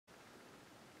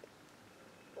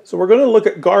So we're going to look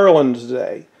at Garland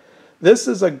today. This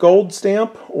is a gold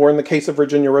stamp, or in the case of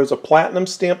Virginia Rose, a platinum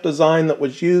stamp design that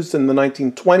was used in the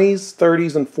 1920s,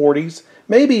 30s, and 40s,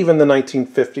 maybe even the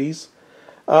 1950s.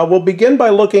 We'll begin by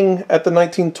looking at the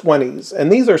 1920s,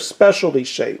 and these are specialty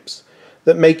shapes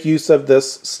that make use of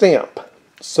this stamp.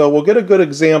 So we'll get a good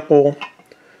example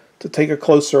to take a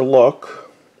closer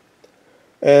look.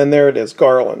 And there it is,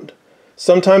 Garland.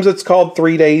 Sometimes it's called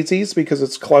three daisies because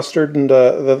it's clustered into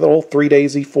the little three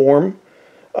daisy form.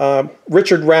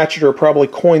 Richard Ratcheter probably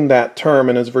coined that term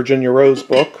in his Virginia Rose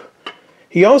book.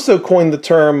 He also coined the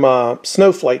term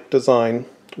snowflake design,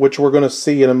 which we're going to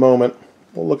see in a moment.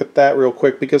 We'll look at that real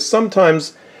quick because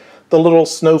sometimes the little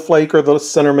snowflake or the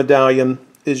center medallion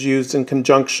is used in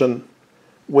conjunction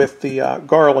with the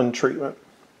Garland treatment.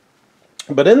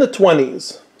 But in the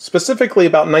 20s, specifically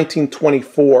about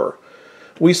 1924,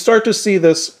 we start to see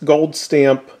this gold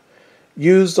stamp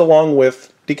used along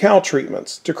with decal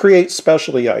treatments to create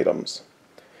specialty items.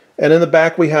 And in the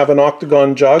back we have an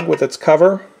octagon jug with its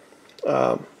cover,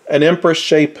 an Empress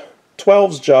shape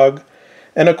 12's jug,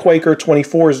 and a Quaker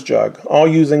 24's jug, all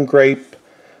using grape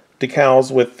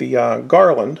decals with the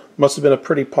Garland. Must have been a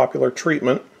pretty popular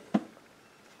treatment.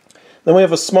 Then we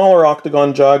have a smaller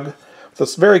octagon jug with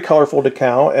this very colorful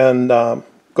decal and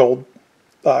gold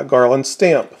Garland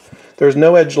stamp. There's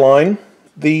no edge line.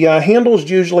 The handles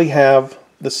usually have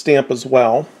the stamp as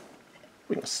well.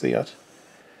 We can see it.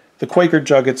 The Quaker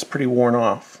jug, it's pretty worn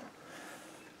off.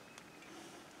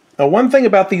 Now, one thing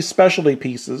about these specialty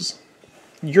pieces,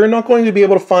 you're not going to be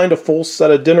able to find a full set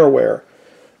of dinnerware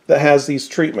that has these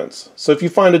treatments. So if you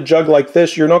find a jug like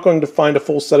this, you're not going to find a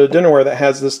full set of dinnerware that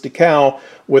has this decal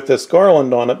with this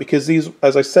Garland on it because these,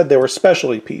 as I said, they were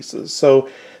specialty pieces. So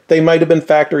they might have been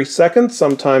factory seconds.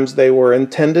 Sometimes they were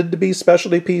intended to be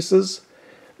specialty pieces.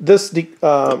 This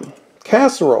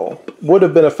casserole would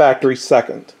have been a factory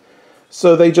second.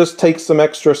 So they just take some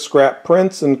extra scrap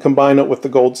prints and combine it with the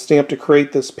gold stamp to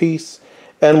create this piece.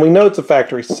 And we know it's a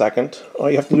factory second. All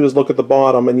you have to do is look at the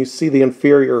bottom and you see the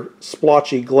inferior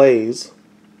splotchy glaze.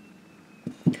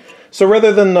 So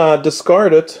rather than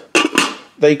discard it,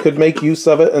 they could make use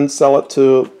of it and sell it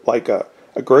to like a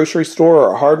grocery store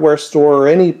or a hardware store or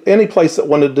any place that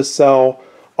wanted to sell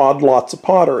odd lots of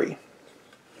pottery.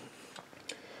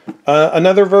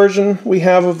 Another version we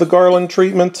have of the Garland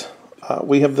treatment,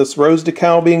 we have this rose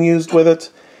decal being used with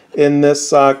it in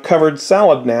this covered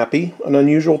salad nappy, an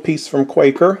unusual piece from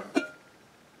Quaker.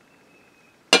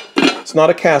 It's not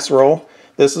a casserole.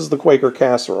 This is the Quaker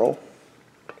casserole.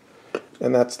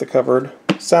 And that's the covered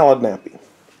salad nappy.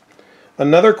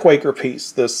 Another Quaker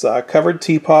piece, this covered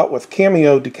teapot with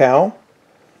cameo decal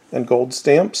and gold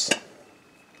stamps.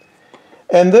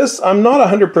 And this, I'm not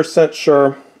 100%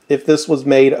 sure if this was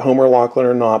made at Homer Laughlin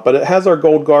or not, but it has our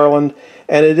gold Garland,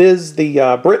 and it is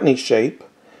the Brittany shape.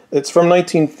 It's from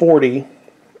 1940,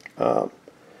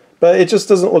 but it just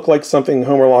doesn't look like something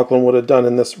Homer Laughlin would have done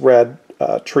in this red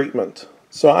treatment.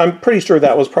 So I'm pretty sure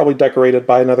that was probably decorated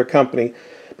by another company.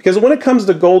 Because when it comes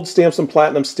to gold stamps and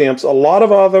platinum stamps, a lot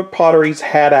of other potteries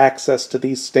had access to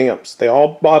these stamps. They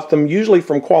all bought them usually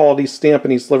from Quality Stamp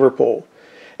in East Liverpool.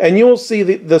 And you will see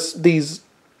these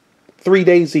three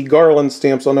daisy Garland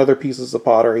stamps on other pieces of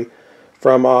pottery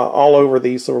from all over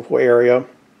the East Liverpool area.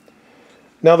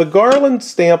 Now the Garland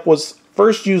stamp was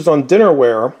first used on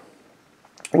dinnerware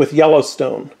with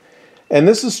Yellowstone. And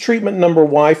this is treatment number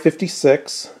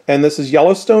Y56. And this is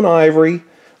Yellowstone ivory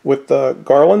with the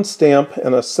Garland stamp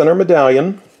and a center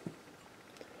medallion.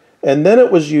 And then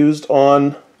it was used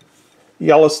on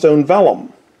Yellowstone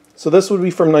vellum. So this would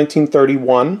be from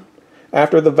 1931.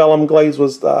 After the vellum glaze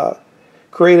was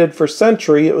created for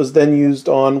Century, it was then used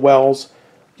on Wells,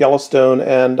 Yellowstone,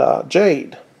 and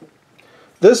Jade.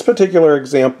 This particular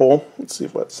example, let's see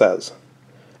what it says.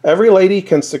 Every lady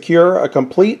can secure a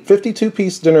complete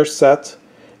 52-piece dinner set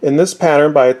in this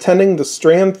pattern by attending the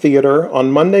Strand Theater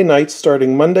on Monday nights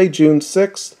starting Monday, June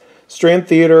 6th, Strand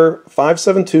Theater,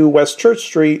 572 West Church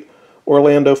Street,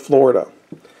 Orlando, Florida.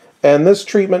 And this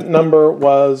treatment number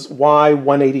was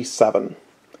Y187.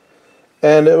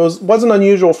 And it wasn't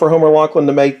unusual for Homer Laughlin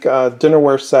to make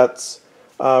dinnerware sets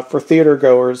for theater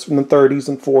goers in the 30s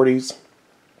and 40s.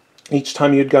 Each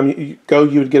time you'd go,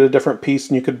 you would get a different piece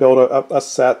and you could build a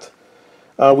set.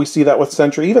 We see that with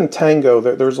Century. Even Tango,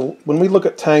 when we look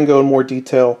at Tango in more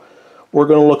detail, we're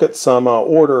going to look at some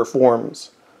order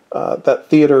forms that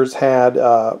theaters had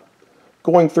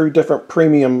going through different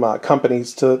premium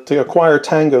companies to acquire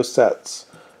Tango sets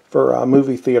for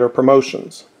movie theater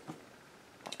promotions.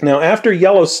 Now, after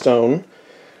Yellowstone,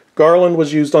 Garland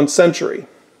was used on Century.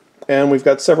 And we've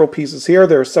got several pieces here.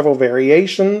 There are several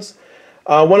variations.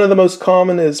 One of the most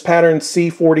common is pattern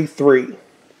C43,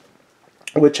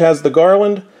 which has the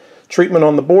Garland treatment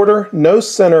on the border, no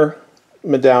center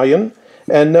medallion,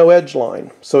 and no edge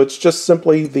line. So it's just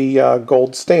simply the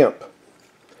gold stamp.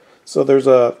 So there's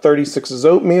a 36's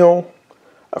oatmeal,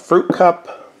 a fruit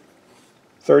cup,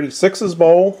 36's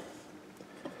bowl,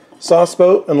 sauce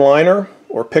boat and liner,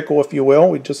 or pickle if you will.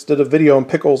 We just did a video on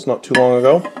pickles not too long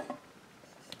ago.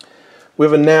 We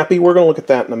have a nappy, we're going to look at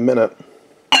that in a minute,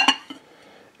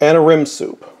 and a rim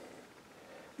soup.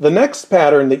 The next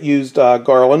pattern that used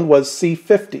Garland was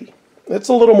C50. It's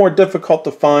a little more difficult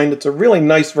to find. It's a really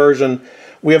nice version.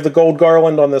 We have the gold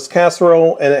Garland on this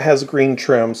casserole, and it has green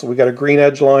trim. So we got a green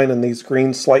edge line and these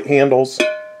green slight handles.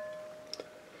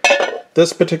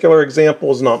 This particular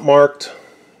example is not marked,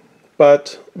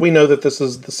 but we know that this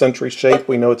is the century shape.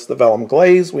 We know it's the vellum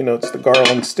glaze. We know it's the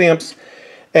Garland stamps.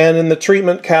 And in the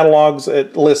treatment catalogs,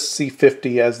 it lists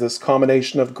C50 as this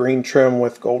combination of green trim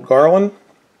with gold Garland.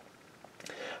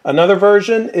 Another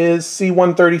version is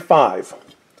C135,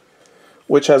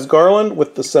 which has Garland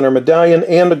with the center medallion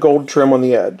and a gold trim on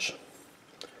the edge.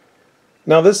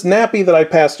 Now this nappy that I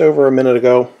passed over a minute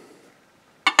ago,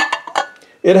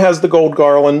 it has the gold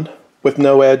Garland with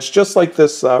no edge, just like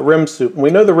this rim soup. And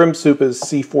we know the rim soup is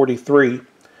C43.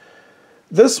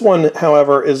 This one,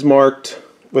 however, is marked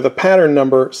with a pattern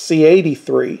number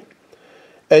C83.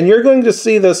 And you're going to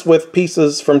see this with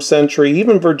pieces from Century,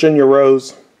 even Virginia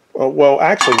Rose. Well,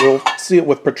 actually, we'll see it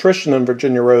with Patrician and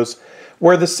Virginia Rose,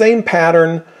 where the same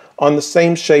pattern on the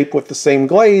same shape with the same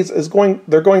glaze is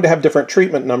they're going to have different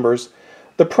treatment numbers.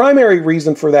 The primary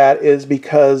reason for that is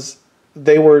because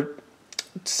they were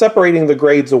separating the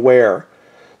grades of wear.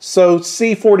 So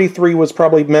C43 was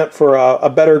probably meant for a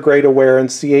better grade of wear, and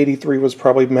C83 was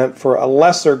probably meant for a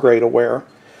lesser grade of wear.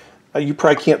 You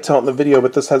probably can't tell it in the video,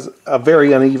 but this has a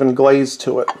very uneven glaze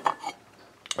to it.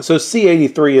 So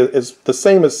C83 is the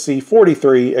same as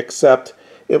C43, except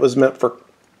it was meant for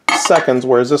seconds,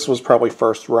 whereas this was probably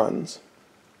first runs.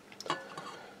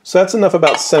 So that's enough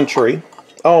about Century.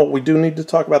 Oh, we do need to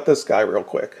talk about this guy real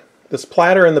quick. This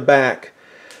platter in the back.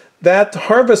 That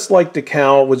harvest-like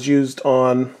decal was used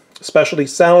on specialty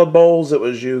salad bowls. It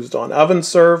was used on oven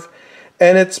serve,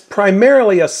 and it's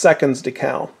primarily a seconds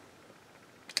decal.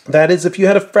 That is, if you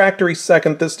had a factory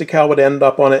second, this decal would end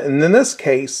up on it, and in this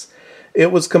case,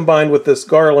 it was combined with this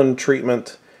Garland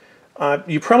treatment.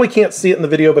 You probably can't see it in the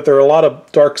video, but there are a lot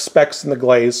of dark specks in the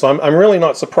glaze, so I'm really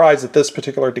not surprised that this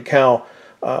particular decal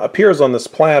appears on this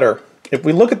platter. If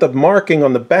we look at the marking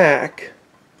on the back,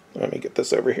 let me get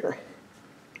this over here.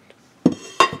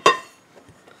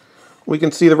 We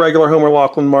can see the regular Homer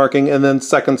Laughlin marking, and then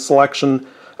second selection,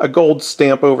 a gold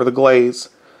stamp over the glaze.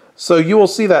 So you will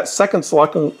see that second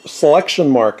selection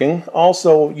marking,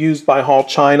 also used by Hall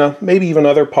China, maybe even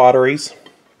other potteries.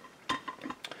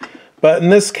 But in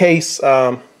this case,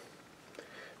 yeah,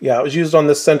 it was used on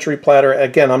this Century platter.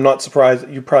 Again, I'm not surprised.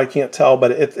 You probably can't tell,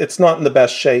 but it's not in the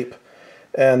best shape.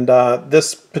 And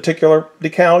this particular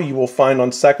decal you will find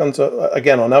on seconds,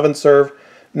 again, on oven serve,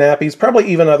 nappies, probably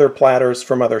even other platters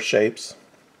from other shapes.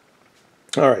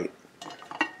 All right,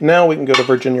 now we can go to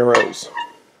Virginia Rose.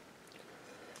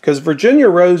 Because Virginia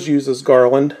Rose uses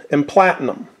Garland and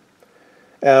platinum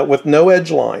with no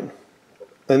edge line.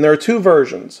 And there are two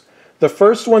versions. The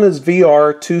first one is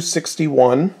VR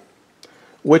 261,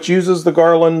 which uses the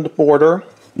Garland border.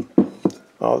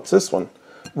 Oh, it's this one,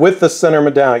 with the center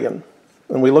medallion.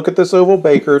 And we look at this oval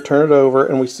baker, turn it over,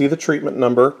 and we see the treatment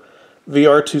number,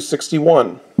 VR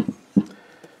 261.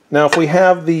 Now, if we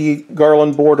have the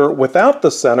Garland border without the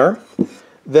center,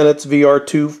 then it's VR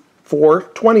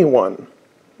 421.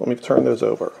 Let me turn those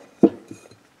over.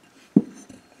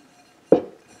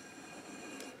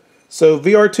 So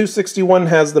VR 261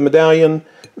 has the medallion,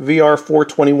 VR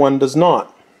 421 does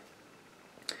not.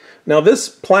 Now this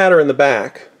platter in the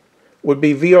back would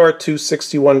be VR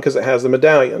 261 because it has the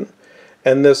medallion.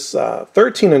 And this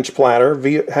 13-inch platter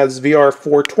has VR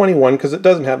 421 because it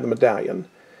doesn't have the medallion.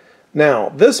 Now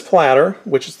this platter,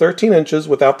 which is 13 inches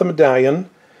without the medallion,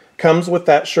 comes with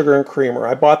that sugar and creamer.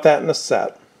 I bought that in a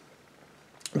set.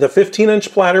 The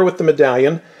 15-inch platter with the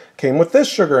medallion came with this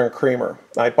sugar and creamer.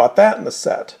 I bought that in the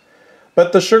set.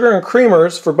 But the sugar and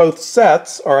creamers for both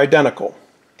sets are identical.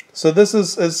 So this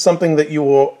is something that you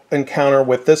will encounter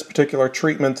with this particular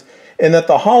treatment, in that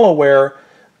the hollowware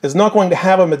is not going to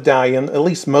have a medallion, at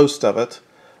least most of it.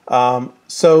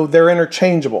 So they're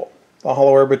interchangeable, the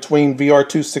hollowware between VR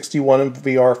 261 and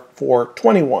VR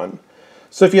 421.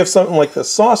 So if you have something like the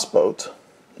sauce boat,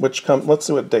 which comes, let's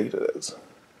see what date it is,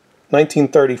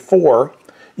 1934,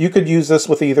 you could use this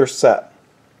with either set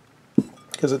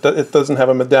because it doesn't have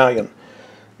a medallion.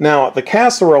 Now, the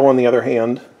casserole, on the other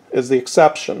hand, is the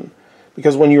exception,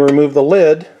 because when you remove the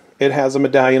lid, it has a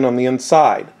medallion on the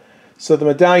inside. So the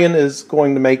medallion is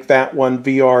going to make that one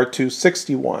VR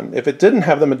 261. If it didn't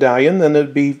have the medallion, then it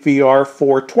would be VR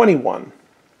 421.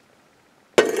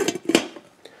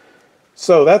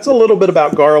 So that's a little bit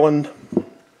about Garland.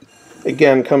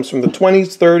 Again, comes from the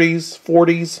 20s, 30s,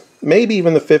 40s, maybe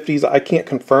even the 50s. I can't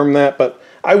confirm that, but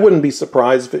I wouldn't be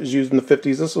surprised if it was used in the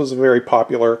 50s. This was a very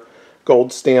popular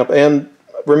gold stamp. And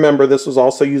remember, this was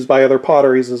also used by other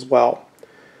potteries as well.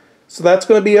 So that's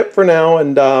going to be it for now.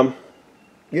 And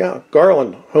yeah,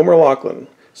 Garland, Homer Laughlin.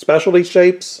 Specialty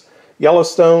shapes,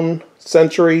 Yellowstone,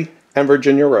 Century, and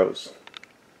Virginia Rose.